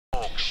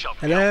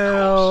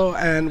Hello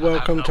and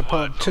welcome to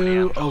part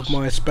 2 of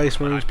my Space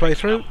Marines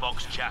playthrough.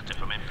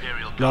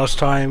 Last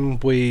time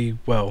we,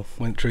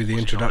 went through the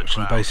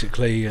introduction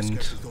basically,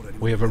 and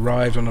we have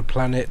arrived on a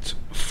planet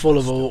full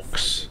of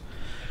orcs.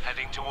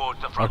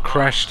 I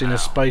crashed in a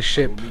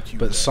spaceship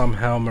but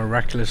somehow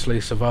miraculously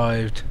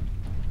survived.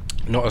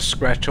 Not a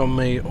scratch on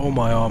me or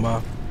my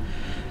armour,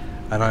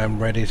 and I am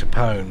ready to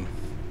pwn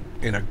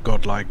in a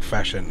godlike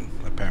fashion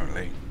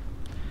apparently.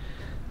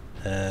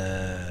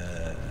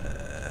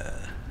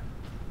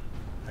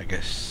 I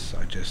guess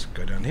I just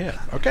go down here.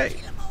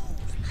 Okay.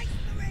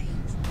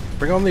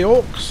 Bring on the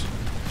orcs.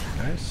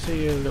 I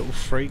see you little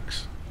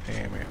freaks.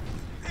 Damn it.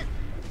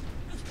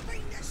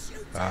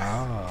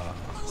 Ah.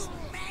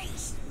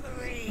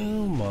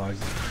 Oh my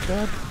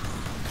god.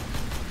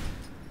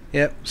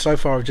 Yep, so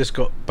far I've just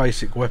got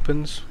basic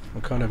weapons.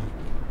 A kind of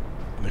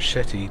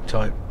machete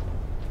type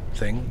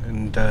thing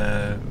and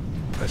a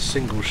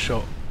single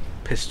shot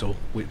pistol,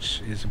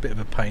 which is a bit of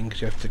a pain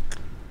because you have to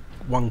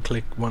one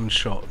click, one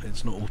shot.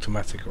 It's not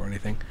automatic or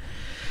anything,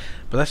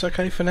 but that's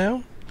okay for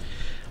now.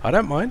 I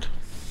don't mind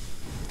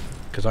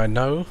because I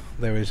know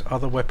there is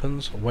other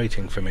weapons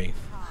waiting for me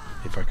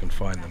if I can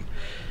find them.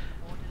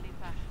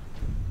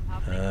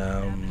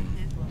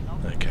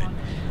 Okay,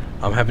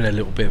 I'm having a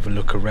little bit of a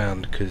look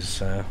around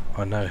because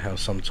I know how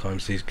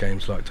sometimes these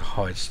games like to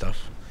hide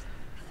stuff.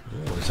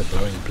 Oh, there's a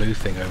glowing blue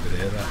thing over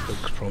there. That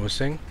looks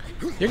promising.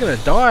 You're gonna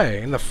die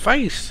in the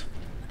face.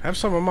 Have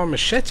some of my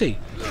machete.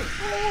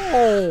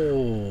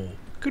 Oh,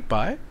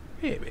 goodbye.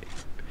 Here it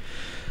is.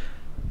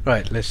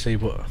 Right, let's see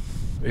what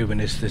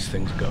evenness this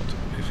thing's got.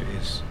 If it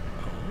is.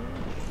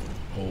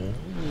 Oh,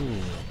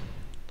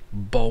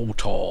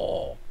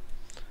 Boltor.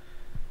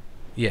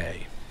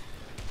 Yay.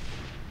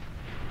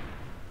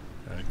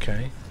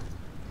 Okay.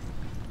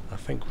 I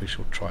think we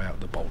shall try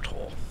out the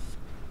Boltor.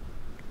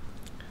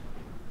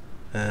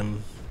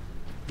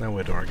 Now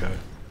where do I go?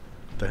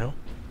 What the hell?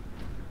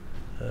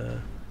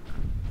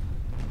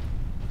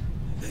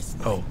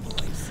 Oh,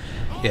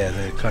 yeah,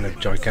 the kind of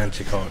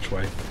gigantic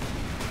archway.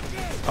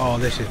 Oh,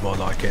 this is more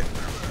like it.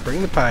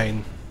 Bring the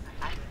pain.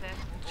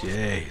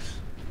 Jeez.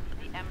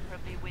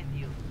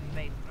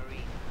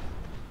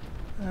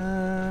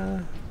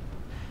 Man,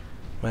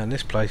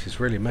 this place is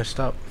really messed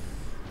up.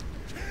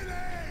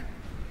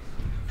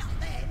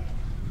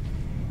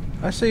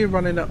 I see you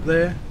running up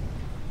there.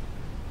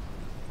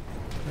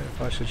 I don't know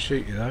if I should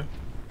shoot you though.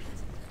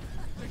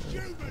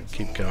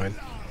 Keep going.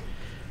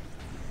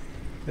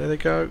 There they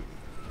go.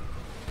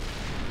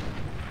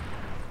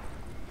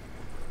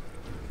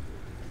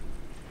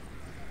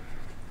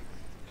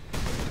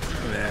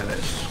 Yeah,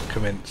 let's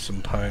commence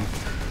some pwn.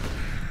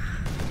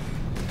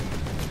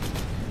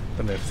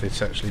 Don't know if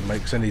this actually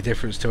makes any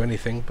difference to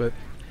anything, but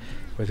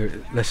whether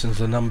it lessens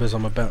the numbers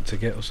I'm about to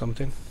get or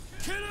something.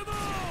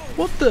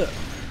 What the?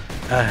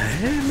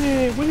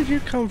 Man, where did you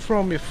come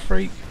from, you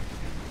freak?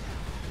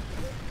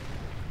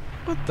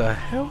 What the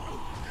hell?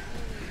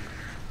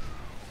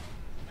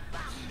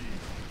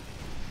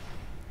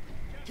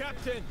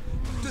 Captain,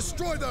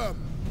 destroy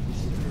them!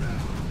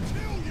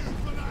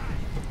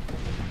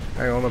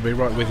 Hang on, I'll be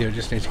right with you. I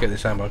just need to get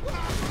this ammo.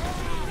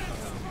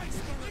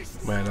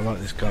 Man, I like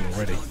this gun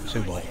already.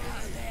 2-ball.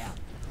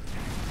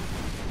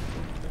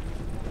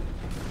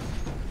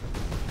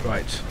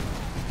 Right,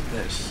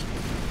 let's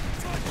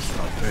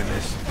start doing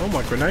this. Oh,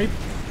 my grenade!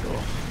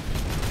 Oh.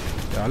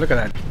 Yeah, look at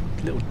that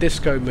little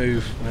disco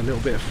move and a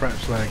little bit of frap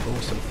slag.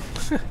 Awesome.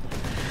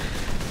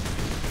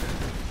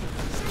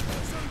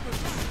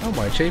 Oh,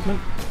 my achievement.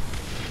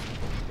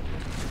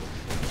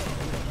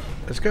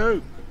 Let's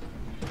go.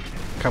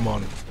 Come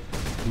on.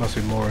 There must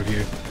be more of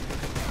you.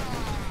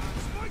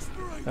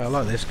 Oh, I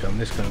like this gun.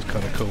 This gun's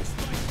kind of cool.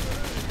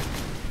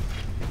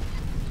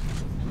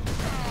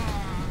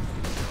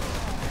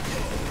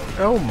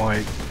 Oh my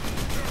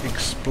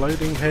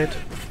exploding head.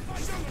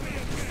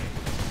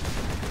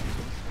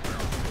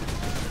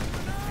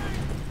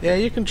 Yeah,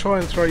 you can try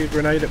and throw your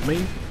grenade at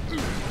me.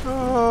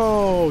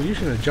 Oh, you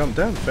should have jumped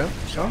down, fell.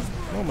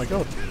 Oh my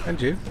god. And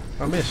you.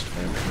 I missed.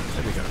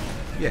 There we go.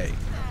 Yay.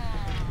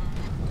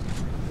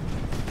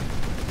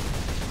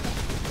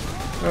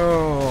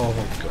 Oh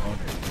god.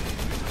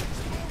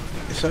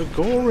 It's so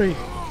gory.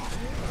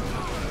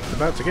 It's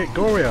about to get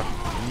gorier.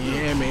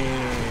 Yeah,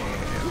 man.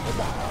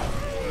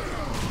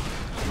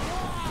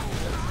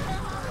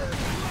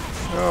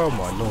 Oh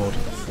my lord.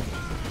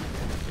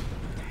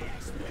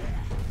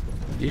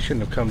 You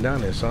shouldn't have come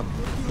down here, son.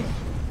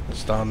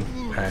 Stun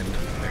and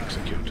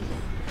execute.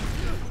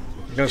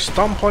 You're gonna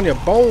stomp on your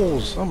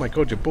balls! Oh my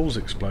god, your balls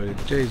exploded.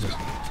 Jesus.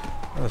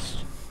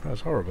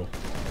 That's horrible.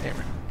 Damn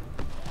it.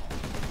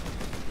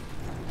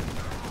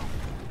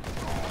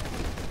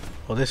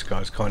 Well, this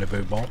guy's kind of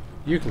ooball.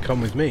 You can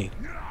come with me.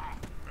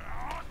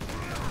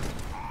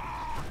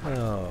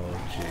 Oh,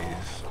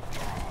 jeez.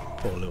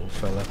 Poor little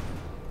fella.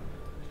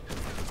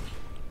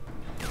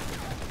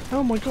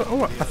 Oh my god,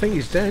 oh, I think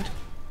he's dead.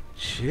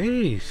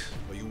 Jeez.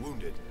 Are you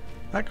wounded?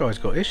 That guy's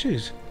got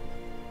issues.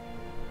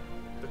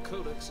 The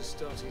Codex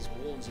Astartes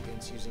warns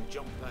against using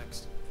jump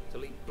packs. To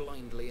leap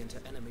blindly into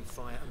enemy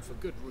fire, and for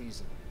good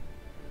reason.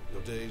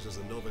 Your days as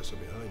a novice are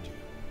behind you.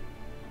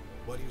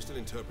 Why do you still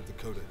interpret the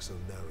Codex so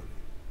narrowly?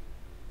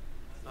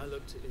 I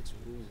look to its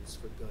rules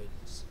for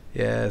guidance.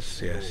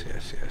 Yes.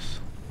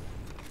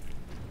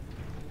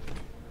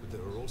 But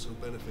there are also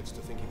benefits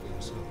to thinking for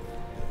yourself.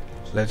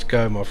 Let's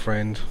go, my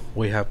friend.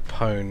 We have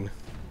Pwn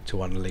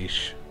to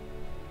unleash.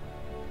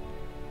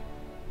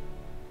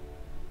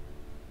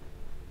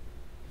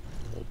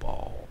 Oh,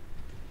 ball.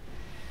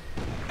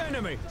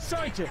 Enemy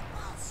sighted.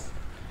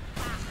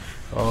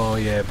 Oh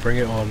yeah, bring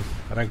it on.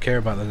 I don't care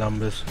about the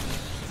numbers.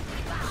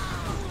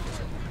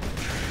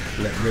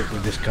 Let rip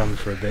with this gun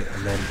for a bit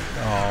and then...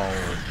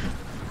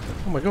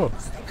 Oh my god.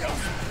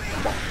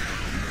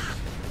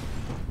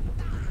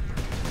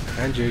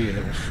 And you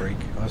little freak.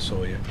 I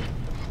saw you.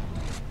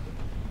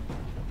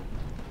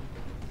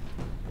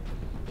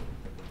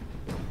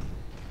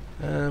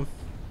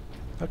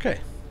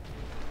 Okay.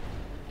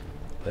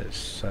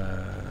 Let's...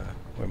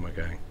 where am I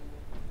going?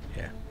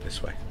 Yeah,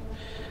 this way.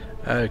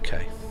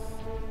 Okay.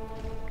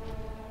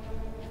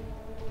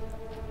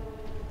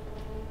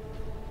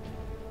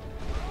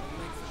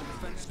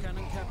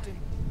 Cannon, Captain.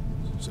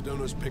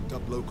 Sedona's picked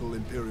up local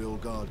Imperial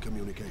Guard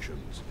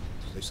communications.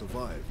 They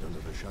survived under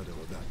the shadow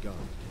of that gun.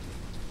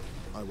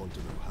 I want to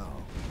know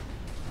how.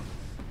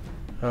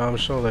 Oh, I'm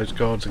sure those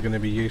guards are going to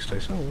be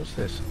useless. Oh, what's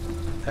this?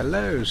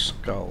 Hello,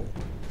 skull.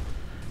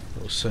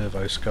 Little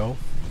servo skull.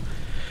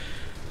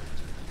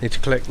 Need to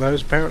collect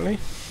those, apparently.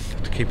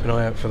 Have to keep an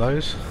eye out for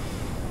those.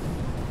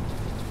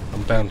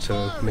 I'm bound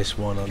to miss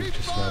one, I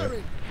just know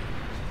it.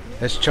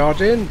 Let's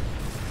charge in!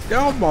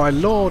 Oh my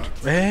lord!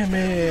 Hear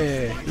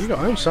me! You got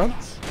home, son.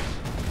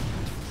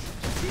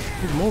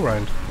 Need more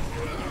round.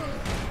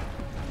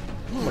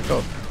 Oh my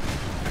god.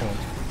 Hang on.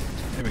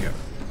 Here we go.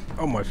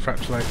 Oh my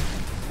frapslate.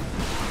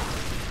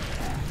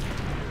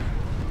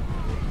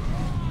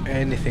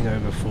 Anything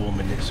over 4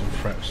 minutes and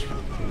fraps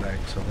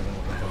lags. I don't know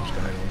what the hell's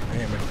going on.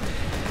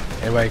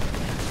 Anyway,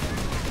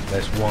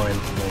 let's whine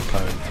more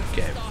Pwn.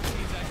 Get him.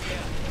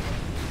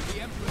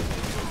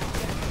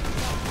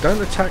 Don't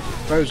attack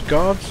those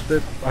guards.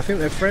 I think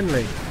they're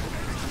friendly.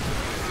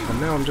 And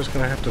now I'm just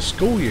going to have to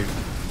school you.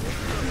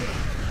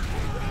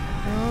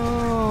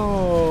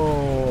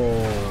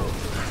 Oh,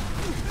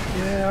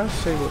 yeah, I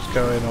see what's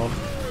going on.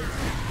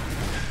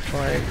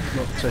 Try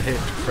not to hit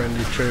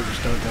friendly troops.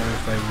 Don't know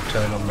if they will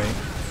turn on me.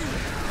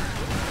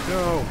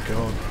 Oh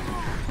god.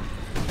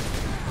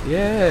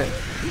 Yeah,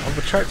 I've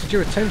attracted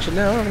your attention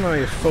now, haven't I,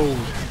 you fool?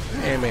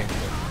 Hear me.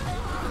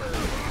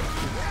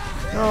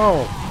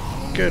 Oh,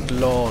 good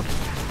lord.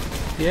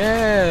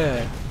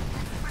 Yeah,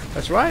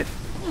 that's right.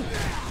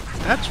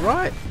 That's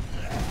right.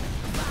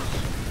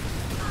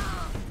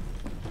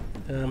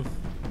 Is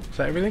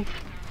that everything?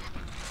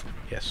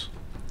 Yes.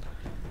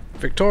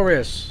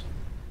 Victorious.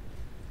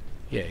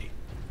 Yay.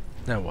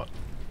 Now what?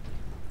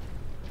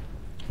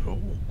 Oh.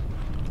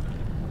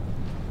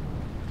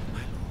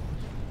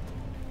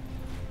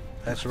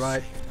 That's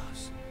right.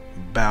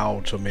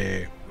 Bow to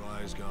me.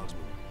 Rise,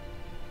 guardsmen.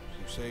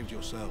 You saved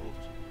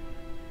yourselves.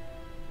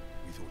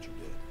 We thought you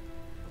did.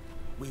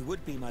 We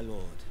would be, my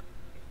lord,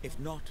 if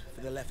not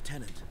for the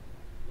lieutenant.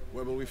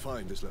 Where will we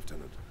find this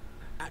lieutenant?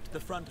 At the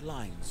front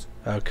lines.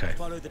 Okay.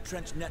 Follow the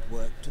trench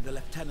network to the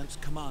lieutenant's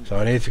command. So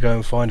I need to go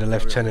and find a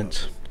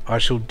lieutenant. I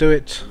shall do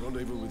it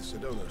Rendezvous with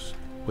Sedona's.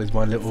 with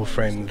my little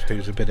friend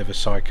who's a bit of a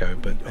psycho,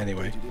 but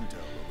anyway.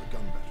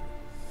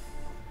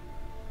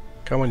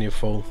 Come on, you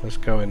fool. Let's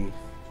go and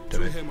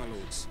do it.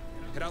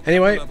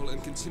 Anyway,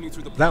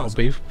 that'll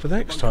be for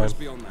next time,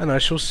 and I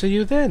shall see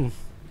you then.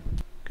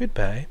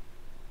 Goodbye.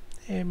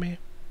 Hear me.